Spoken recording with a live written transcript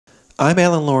I'm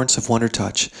Alan Lawrence of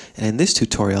WonderTouch, and in this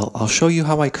tutorial I'll show you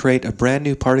how I create a brand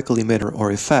new particle emitter or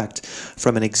effect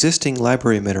from an existing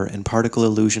library emitter in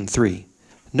particleIllusion 3.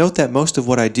 Note that most of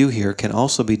what I do here can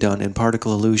also be done in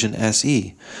particleIllusion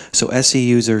SE, so SE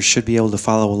users should be able to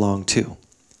follow along too.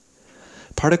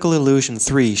 particleIllusion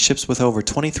 3 ships with over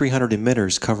 2,300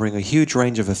 emitters covering a huge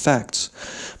range of effects,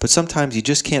 but sometimes you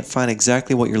just can't find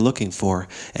exactly what you're looking for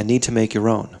and need to make your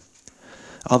own.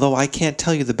 Although I can't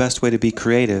tell you the best way to be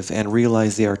creative and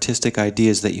realize the artistic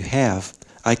ideas that you have,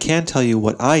 I can tell you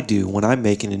what I do when I'm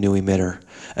making a new emitter,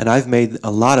 and I've made a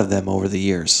lot of them over the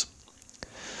years.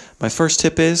 My first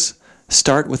tip is,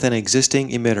 start with an existing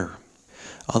emitter.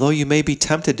 Although you may be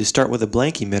tempted to start with a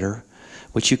blank emitter,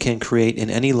 which you can create in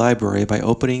any library by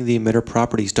opening the Emitter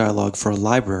Properties dialog for a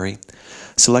library,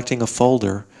 selecting a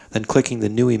folder, then clicking the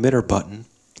New Emitter button,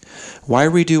 why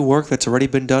redo work that's already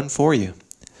been done for you?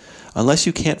 Unless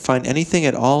you can't find anything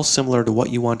at all similar to what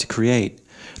you want to create,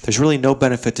 there's really no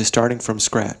benefit to starting from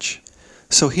scratch.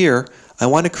 So here, I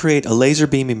want to create a laser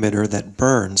beam emitter that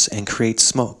burns and creates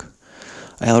smoke.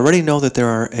 I already know that there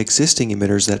are existing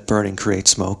emitters that burn and create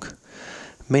smoke.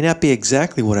 May not be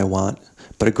exactly what I want,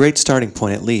 but a great starting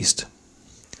point at least.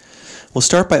 We'll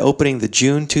start by opening the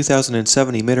June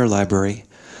 2007 emitter library,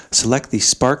 select the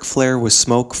Spark Flare with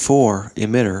Smoke 4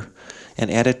 emitter, and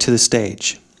add it to the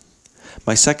stage.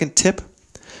 My second tip,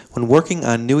 when working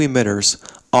on new emitters,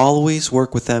 always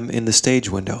work with them in the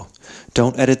stage window.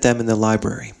 Don't edit them in the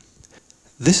library.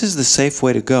 This is the safe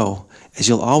way to go, as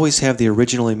you'll always have the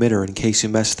original emitter in case you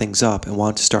mess things up and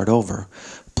want to start over.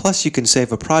 Plus you can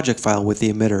save a project file with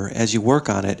the emitter as you work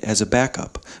on it as a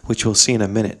backup, which we'll see in a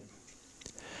minute.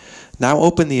 Now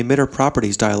open the Emitter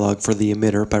Properties dialog for the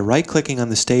emitter by right-clicking on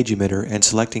the stage emitter and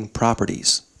selecting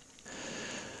Properties.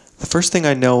 The first thing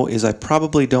I know is I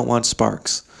probably don't want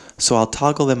sparks, so I'll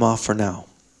toggle them off for now.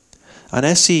 On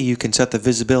SE you can set the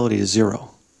visibility to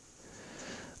 0.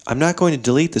 I'm not going to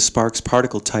delete the sparks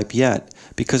particle type yet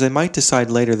because I might decide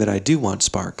later that I do want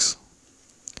sparks.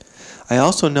 I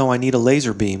also know I need a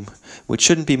laser beam, which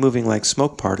shouldn't be moving like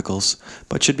smoke particles,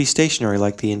 but should be stationary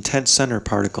like the intense center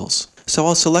particles. So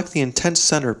I'll select the intense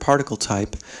center particle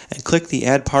type and click the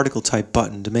Add Particle Type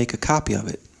button to make a copy of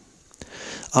it.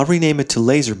 I'll rename it to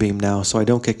Laser Beam now so I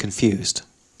don't get confused.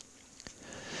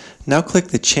 Now click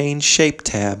the Change Shape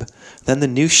tab, then the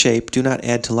New Shape Do Not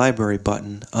Add to Library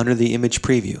button under the image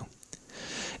preview.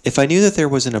 If I knew that there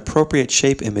was an appropriate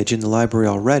shape image in the library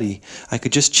already, I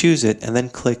could just choose it and then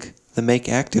click the Make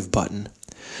Active button,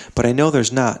 but I know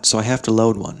there's not, so I have to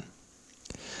load one.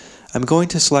 I'm going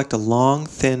to select a long,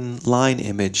 thin line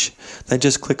image, then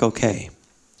just click OK.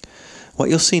 What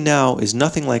you'll see now is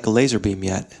nothing like a laser beam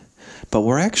yet, but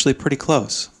we're actually pretty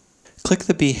close. Click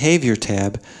the Behavior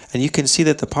tab and you can see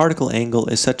that the particle angle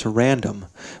is set to random,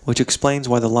 which explains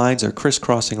why the lines are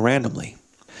crisscrossing randomly.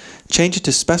 Change it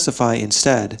to Specify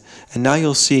instead, and now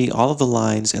you'll see all of the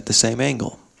lines at the same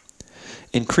angle.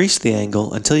 Increase the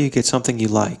angle until you get something you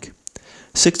like.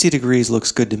 60 degrees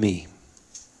looks good to me.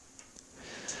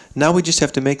 Now we just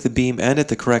have to make the beam end at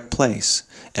the correct place,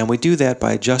 and we do that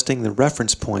by adjusting the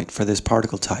reference point for this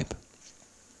particle type.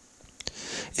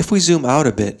 If we zoom out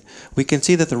a bit, we can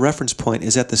see that the reference point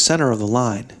is at the center of the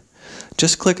line.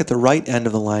 Just click at the right end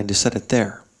of the line to set it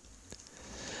there.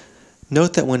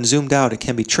 Note that when zoomed out it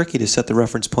can be tricky to set the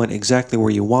reference point exactly where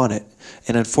you want it,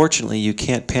 and unfortunately you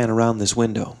can't pan around this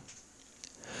window.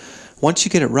 Once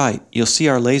you get it right, you'll see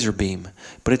our laser beam,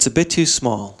 but it's a bit too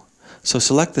small. So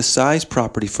select the size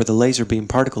property for the laser beam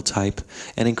particle type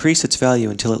and increase its value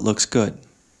until it looks good.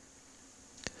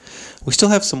 We still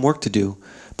have some work to do,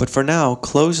 but for now,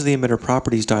 close the Emitter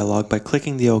Properties dialog by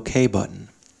clicking the OK button.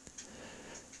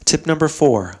 Tip number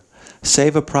 4.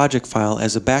 Save a project file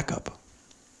as a backup.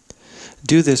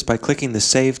 Do this by clicking the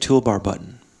Save toolbar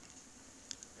button.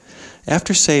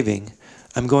 After saving,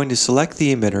 I'm going to select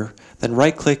the emitter, then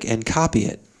right-click and copy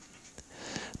it.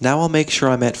 Now I'll make sure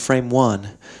I'm at frame 1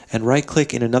 and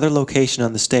right-click in another location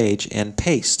on the stage and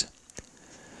paste.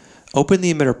 Open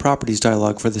the Emitter Properties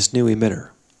dialog for this new emitter.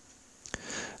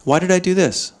 Why did I do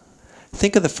this?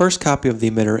 Think of the first copy of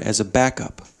the emitter as a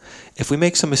backup. If we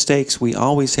make some mistakes, we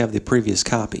always have the previous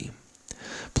copy.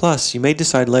 Plus, you may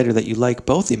decide later that you like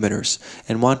both emitters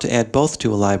and want to add both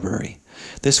to a library.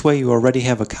 This way you already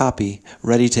have a copy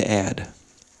ready to add.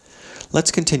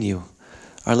 Let's continue.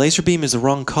 Our laser beam is the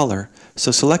wrong color, so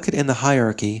select it in the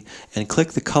hierarchy and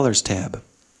click the Colors tab.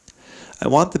 I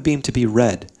want the beam to be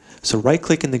red, so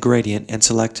right-click in the gradient and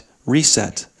select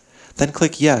Reset. Then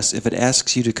click Yes if it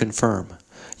asks you to confirm.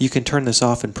 You can turn this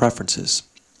off in Preferences.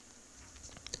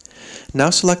 Now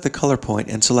select the color point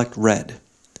and select red.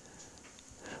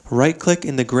 Right-click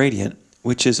in the gradient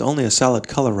which is only a solid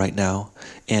color right now,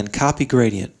 and copy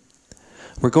gradient.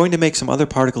 We're going to make some other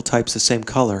particle types the same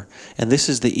color, and this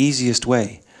is the easiest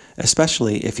way,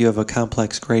 especially if you have a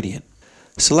complex gradient.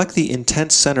 Select the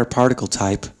intense center particle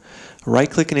type,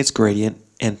 right-click in its gradient,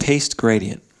 and paste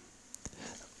gradient.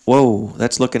 Whoa,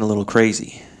 that's looking a little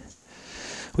crazy.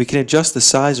 We can adjust the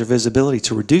size or visibility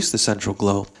to reduce the central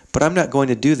glow, but I'm not going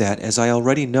to do that as I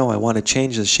already know I want to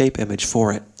change the shape image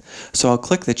for it. So I'll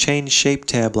click the Change Shape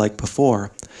tab like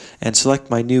before, and select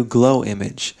my new glow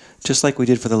image, just like we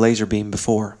did for the laser beam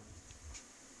before.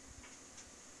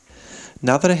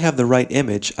 Now that I have the right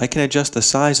image, I can adjust the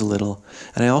size a little,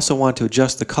 and I also want to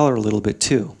adjust the color a little bit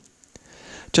too.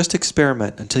 Just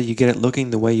experiment until you get it looking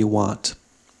the way you want.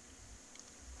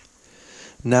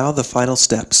 Now the final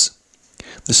steps.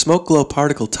 The smoke glow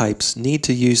particle types need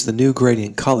to use the new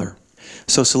gradient color.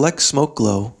 So select Smoke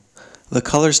Glow, the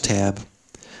Colors tab,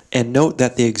 and note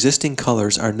that the existing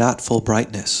colors are not full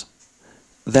brightness.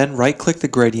 Then right-click the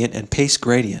gradient and paste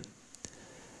gradient.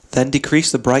 Then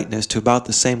decrease the brightness to about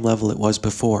the same level it was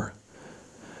before.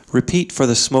 Repeat for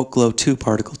the Smoke Glow 2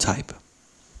 particle type.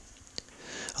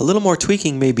 A little more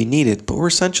tweaking may be needed, but we're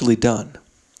essentially done.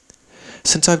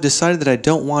 Since I've decided that I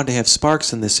don't want to have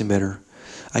sparks in this emitter,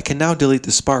 I can now delete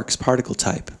the sparks particle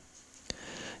type.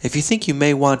 If you think you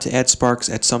may want to add sparks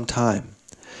at some time,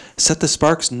 set the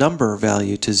sparks number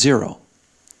value to 0.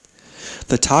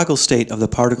 The toggle state of the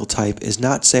particle type is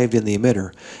not saved in the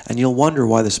emitter, and you'll wonder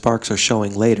why the sparks are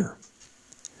showing later.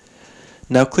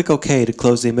 Now click OK to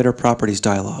close the emitter properties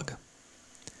dialog.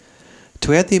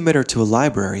 To add the emitter to a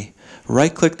library,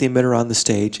 right-click the emitter on the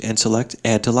stage and select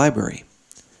Add to Library.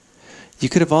 You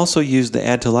could have also used the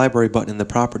Add to Library button in the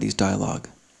Properties dialog.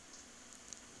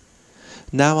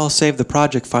 Now I'll save the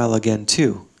project file again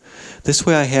too. This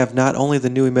way I have not only the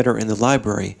new emitter in the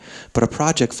library, but a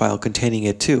project file containing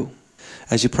it too.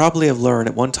 As you probably have learned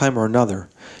at one time or another,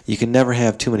 you can never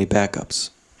have too many backups.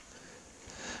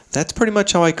 That's pretty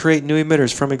much how I create new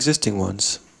emitters from existing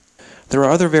ones. There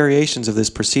are other variations of this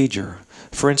procedure.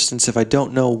 For instance, if I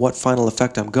don't know what final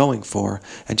effect I'm going for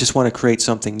and just want to create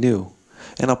something new.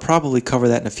 And I'll probably cover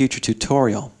that in a future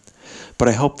tutorial, but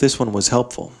I hope this one was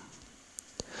helpful.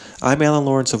 I'm Alan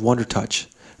Lawrence of WonderTouch.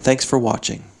 Thanks for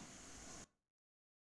watching.